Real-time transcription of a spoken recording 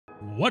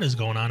What is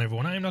going on,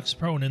 everyone? I am Nux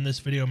Pro, and in this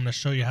video I'm going to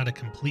show you how to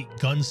complete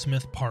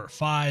Gunsmith Part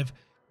 5,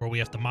 where we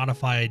have to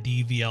modify a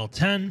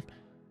DVL-10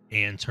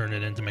 and turn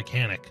it into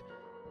mechanic.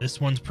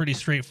 This one's pretty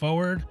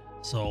straightforward,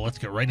 so let's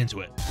get right into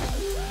it.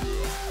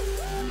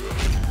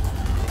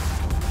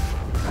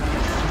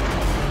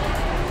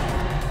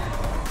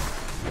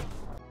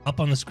 Up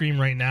on the screen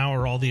right now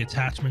are all the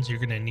attachments you're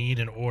going to need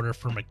in order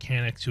for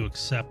mechanic to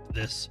accept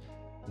this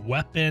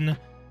weapon.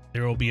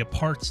 There will be a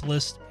parts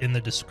list in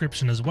the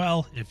description as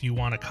well if you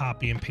want to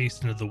copy and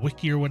paste into the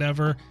wiki or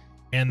whatever.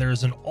 And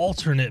there's an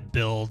alternate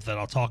build that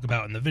I'll talk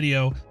about in the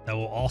video that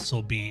will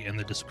also be in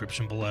the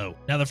description below.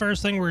 Now, the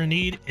first thing we're going to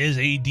need is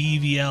a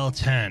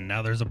DVL-10.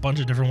 Now, there's a bunch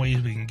of different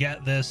ways we can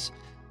get this.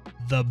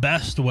 The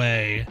best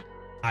way,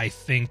 I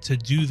think, to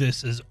do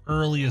this as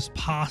early as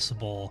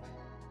possible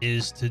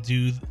is to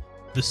do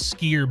the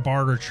skier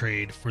barter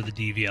trade for the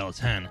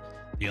DVL-10.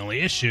 The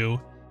only issue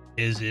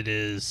is it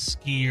is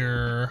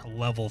skier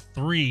level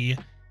 3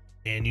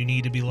 and you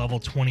need to be level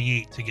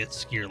 28 to get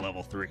skier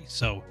level 3,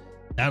 so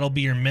that'll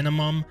be your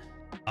minimum.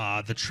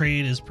 The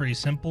trade is pretty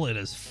simple. It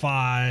is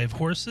 5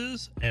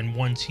 horses and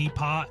 1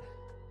 teapot.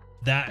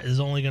 That is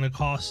only going to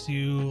cost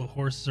you,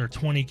 horses are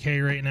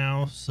 20k right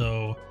now,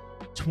 so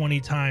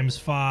 20 times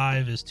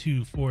 5 is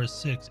 2, 4,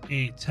 6,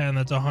 8, 10.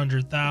 That's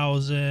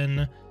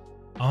 100,000,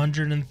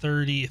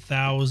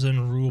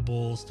 130,000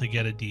 rubles to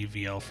get a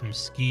DVL from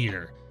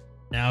skier.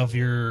 Now, if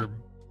you're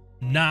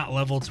not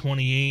level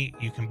 28,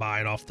 you can buy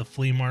it off the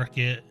flea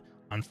market.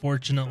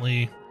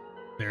 Unfortunately,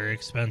 very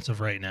expensive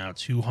right now,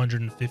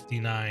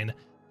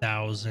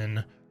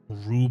 259,000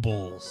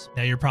 rubles.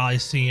 Now, you're probably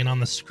seeing on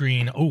the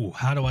screen, oh,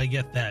 how do I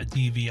get that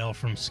DVL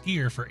from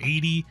skier for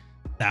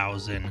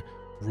 80,000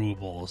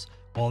 rubles?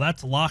 Well,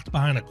 that's locked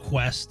behind a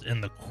quest,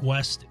 and the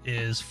quest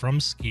is from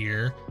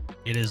skier.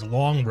 It is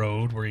Long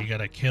Road, where you got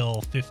to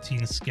kill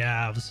 15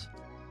 scavs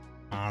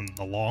on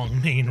the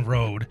long main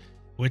road,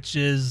 which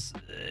is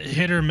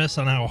hit or miss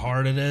on how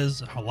hard it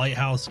is. A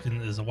lighthouse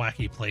is a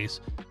wacky place,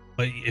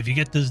 but if you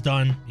get this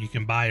done, you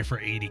can buy it for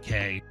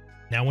 80k.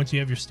 Now, once you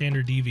have your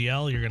standard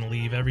DVL, you're going to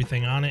leave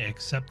everything on it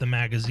except the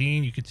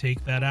magazine. You could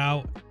take that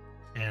out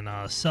and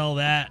sell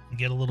that and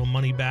get a little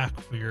money back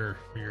for your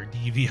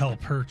DVL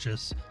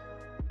purchase.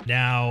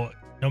 Now,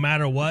 no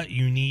matter what,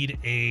 you need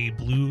a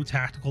blue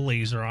tactical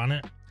laser on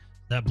it.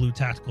 That blue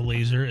tactical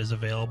laser is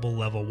available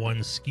level 1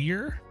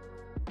 skier.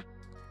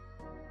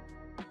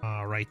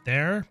 Right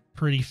there,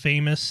 pretty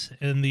famous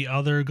in the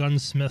other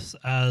gunsmiths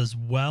as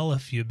well,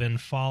 if you've been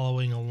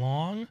following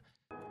along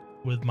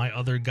with my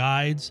other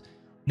guides.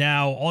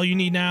 Now, all you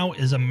need now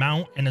is a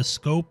mount and a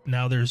scope.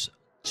 Now, there's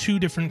 2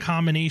 different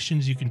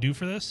combinations you can do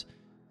for this.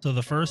 So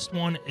the first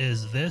one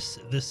is this.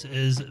 This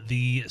is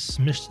the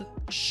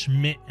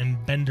Schmidt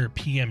Bender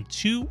PM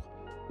II.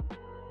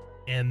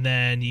 And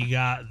then you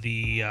got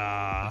the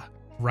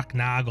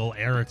Recknagel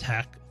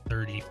Era-Tac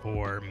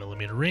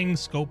 34mm ring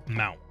scope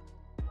mount.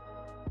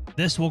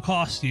 This will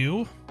cost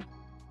you,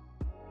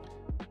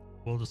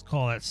 we'll just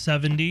call that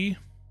 70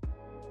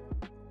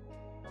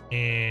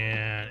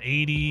 and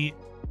 80.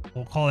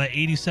 We'll call that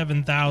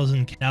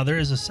 87,000. Now, there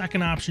is a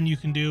second option you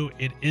can do.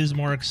 It is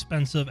more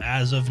expensive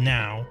as of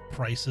now.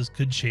 Prices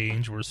could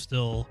change. We're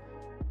still,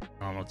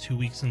 I don't know, 2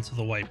 weeks into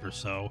the wipe or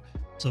so.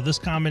 So this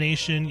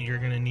combination, you're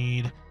going to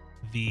need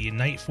the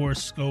Nightforce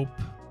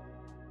scope,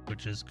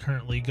 which is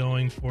currently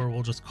going for,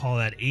 we'll just call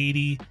that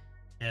 80.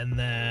 And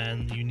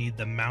then you need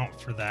the mount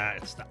for that.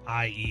 It's the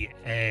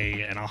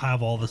IEA, and I'll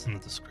have all this in the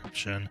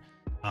description.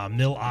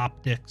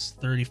 Mil-Optics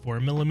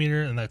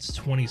 34mm, and that's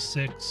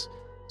 26.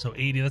 So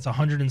 80, that's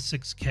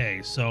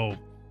 106k. So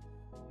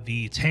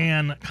the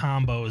tan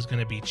combo is going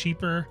to be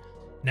cheaper.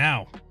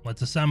 Now,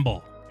 let's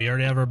assemble. We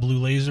already have our blue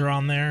laser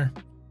on there.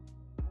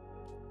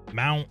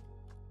 Mount,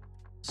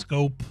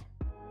 scope.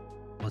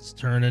 Let's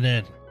turn it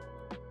in.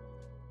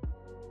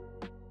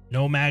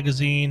 No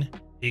magazine.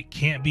 It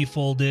can't be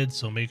folded,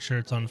 so make sure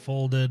it's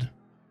unfolded.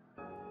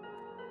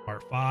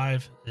 Part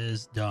 5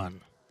 is done.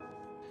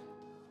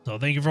 So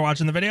thank you for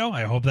watching the video.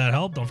 I hope that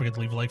helped. Don't forget to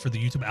leave a like for the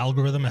YouTube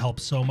algorithm. It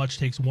helps so much. It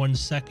takes 1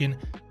 second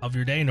of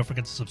your day. And don't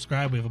forget to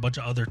subscribe. We have a bunch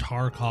of other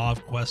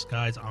Tarkov quest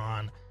guides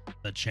on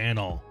the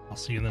channel. I'll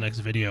see you in the next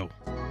video.